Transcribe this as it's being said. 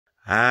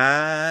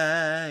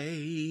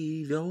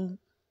I don't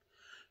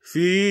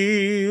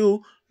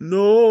feel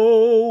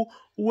no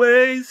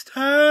ways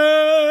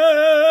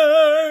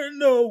turn,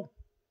 no.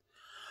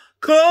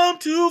 Come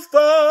too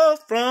far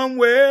from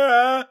where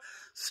I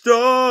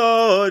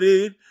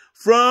started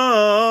from.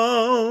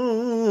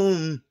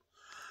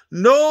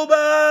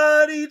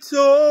 Nobody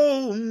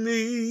told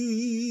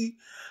me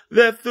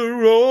that the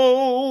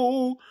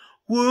road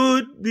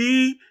would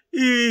be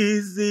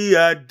easy.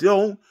 I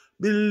don't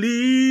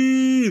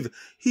believe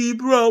he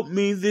brought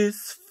me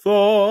this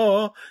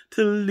far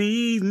to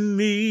leave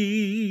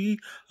me.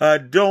 I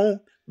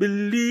don't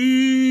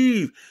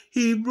believe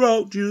he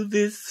brought you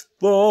this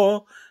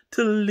far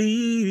to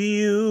leave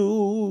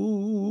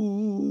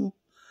you.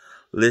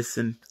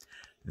 Listen,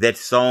 that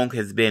song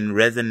has been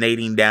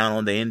resonating down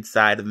on the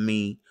inside of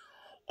me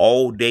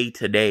all day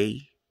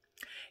today.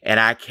 And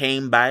I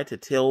came by to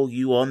tell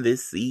you on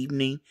this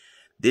evening,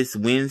 this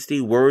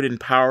Wednesday word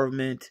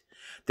empowerment,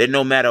 that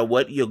no matter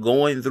what you're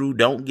going through,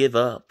 don't give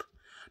up.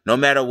 No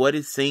matter what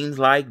it seems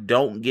like,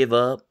 don't give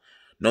up.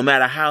 No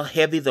matter how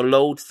heavy the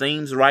load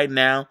seems right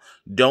now,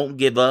 don't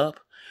give up.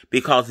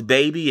 Because,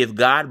 baby, if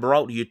God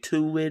brought you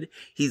to it,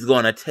 he's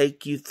going to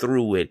take you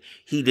through it.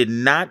 He did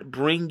not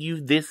bring you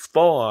this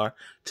far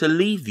to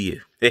leave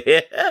you.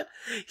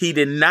 He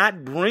did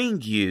not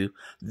bring you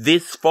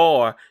this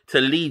far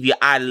to leave you.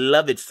 I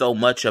love it so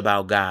much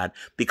about God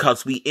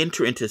because we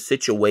enter into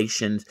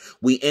situations,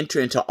 we enter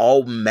into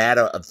all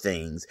matter of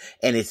things,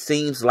 and it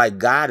seems like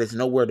God is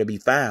nowhere to be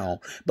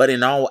found. But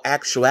in all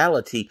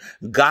actuality,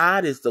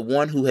 God is the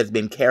one who has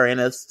been carrying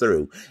us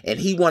through. And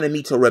he wanted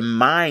me to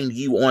remind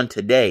you on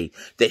today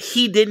that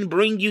he didn't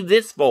bring you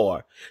this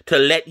far to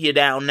let you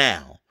down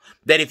now.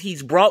 That if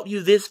he's brought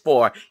you this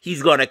far,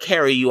 he's going to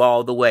carry you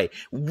all the way.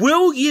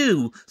 Will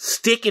you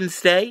stick and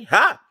stay?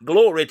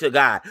 Glory to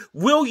God.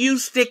 Will you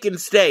stick and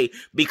stay?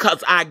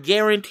 Because I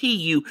guarantee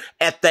you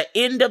at the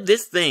end of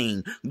this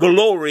thing,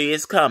 glory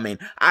is coming.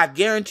 I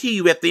guarantee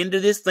you at the end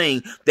of this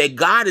thing that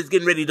God is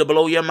getting ready to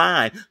blow your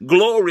mind.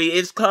 Glory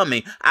is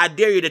coming. I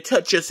dare you to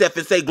touch yourself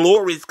and say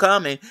glory is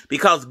coming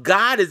because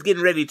God is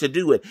getting ready to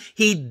do it.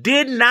 He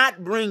did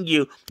not bring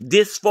you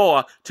this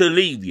far to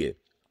leave you.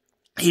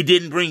 He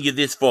didn't bring you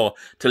this far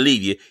to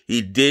leave you.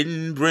 He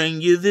didn't bring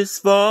you this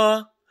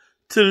far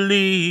to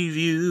leave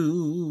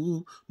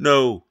you.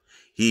 No,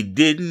 he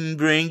didn't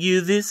bring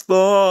you this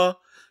far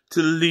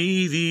to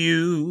leave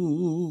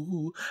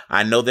you.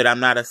 I know that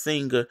I'm not a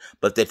singer,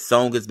 but that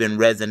song has been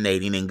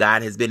resonating and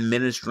God has been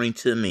ministering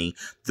to me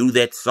through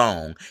that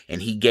song.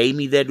 And he gave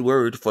me that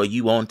word for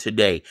you on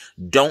today.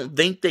 Don't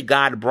think that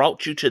God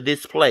brought you to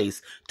this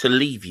place to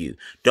leave you.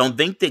 Don't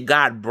think that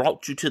God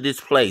brought you to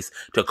this place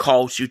to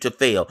cause you to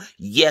fail.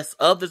 Yes,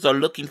 others are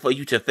looking for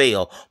you to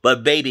fail,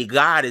 but baby,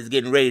 God is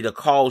getting ready to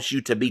cause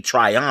you to be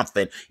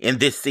triumphant in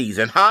this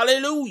season.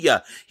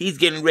 Hallelujah. He's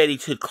getting ready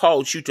to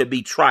cause you to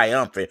be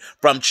triumphant.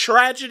 From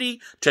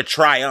tragedy to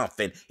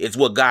triumphant is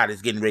what God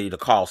is getting ready to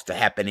cause to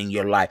happen in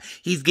your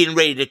life. He's getting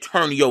ready to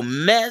turn your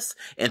mess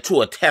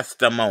into a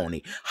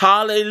testimony.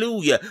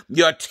 Hallelujah.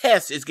 Your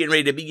test is getting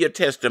ready to be your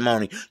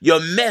testimony. Your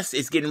mess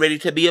is getting ready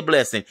to be a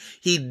blessing.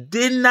 He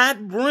did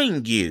not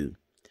bring you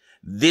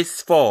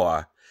this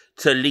far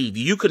to leave.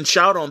 You can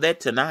shout on that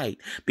tonight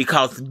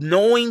because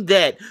knowing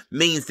that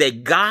means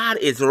that God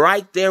is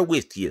right there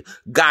with you.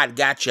 God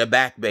got your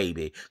back,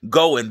 baby.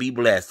 Go and be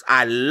blessed.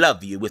 I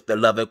love you with the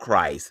love of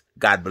Christ.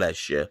 God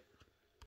bless you.